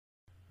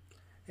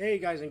Hey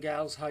guys and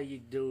gals, how you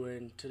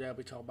doing? Today I'll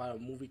be talking about a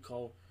movie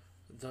called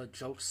The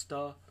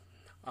Jokester.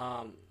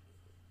 Um,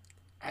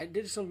 I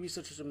did some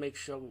research to make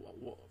sure.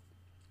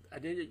 I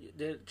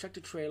did check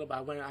the trailer, but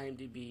I went on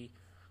IMDb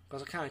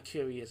because I'm kind of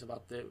curious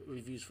about the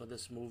reviews for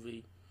this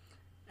movie.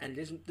 And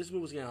this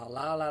movie's getting a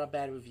lot of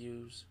bad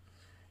reviews.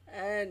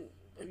 And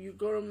if you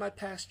go to my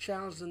past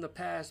channels in the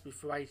past,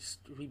 before I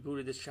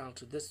rebooted this channel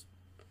to this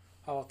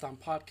Hour-a-thon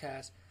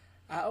podcast,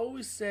 I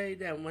always say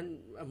that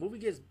when a movie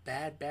gets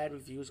bad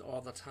reviews all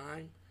the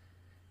time,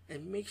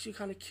 it makes you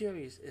kind of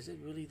curious. Is it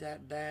really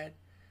that bad?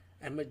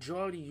 And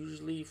majority,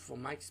 usually,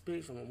 from my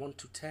experience, from a 1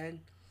 to 10,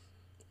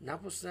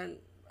 9%,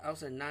 I would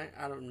say 9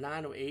 out of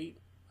 9 or 8,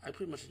 I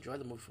pretty much enjoy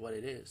the movie for what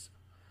it is.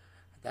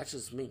 That's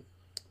just me.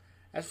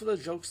 As for the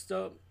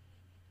jokester,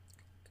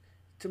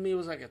 to me, it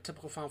was like a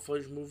typical found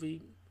footage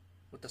movie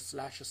with the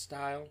slasher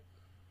style,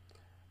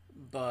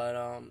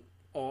 but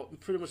or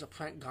pretty much a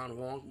prank gone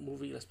wrong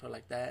movie. Let's put it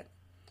like that.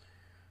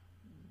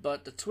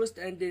 But the twist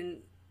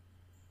ending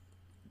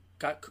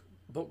got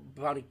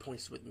brownie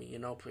points with me,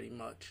 pretty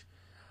much.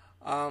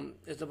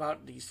 It's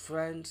about these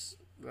friends,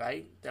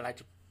 right? They like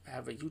to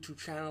have a YouTube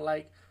channel,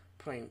 like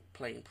playing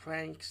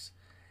pranks,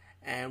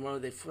 and one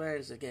of their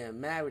friends is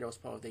getting married. That was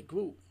part of their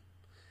group.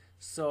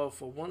 So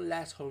for one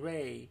last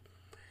hooray,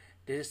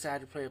 they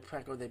decided to play a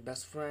prank on their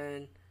best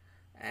friend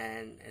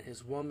and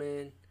his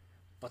woman,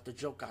 but the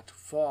joke got too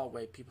far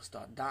where people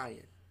start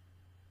dying.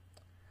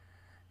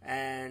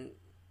 And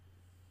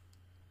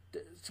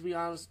to be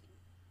honest,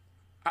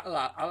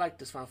 I like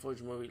this found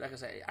footage movie. Like I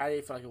said, I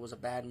didn't feel like it was a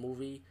bad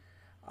movie.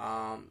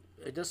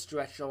 It does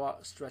stretch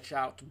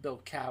out to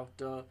build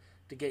character,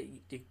 to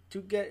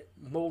get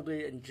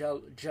molded and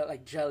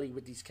like jelly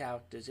with these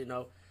characters.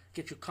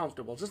 Get you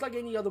comfortable, just like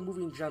any other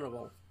movie in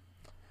general.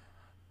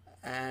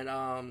 And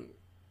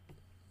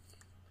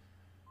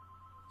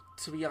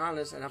to be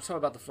honest, and I'm sorry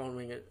about the phone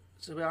ringing.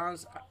 To be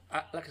honest,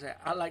 like I said,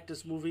 I like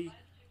this movie.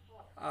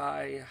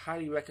 I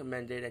highly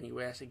recommend it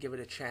anyway. I say give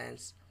it a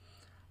chance.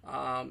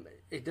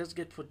 It does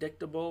get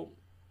predictable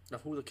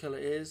of who the killer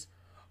is,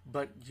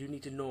 but you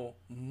need to know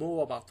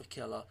more about the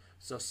killer.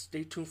 So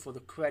stay tuned for the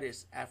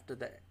credits at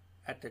the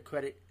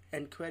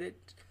end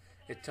credit.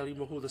 It tells you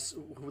more who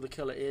the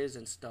killer is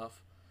and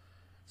stuff.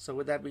 So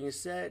with that being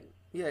said,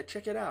 yeah,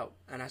 check it out.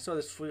 And I saw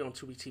this free on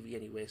Tubi TV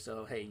anyway,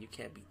 so hey, you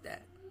can't beat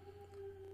that.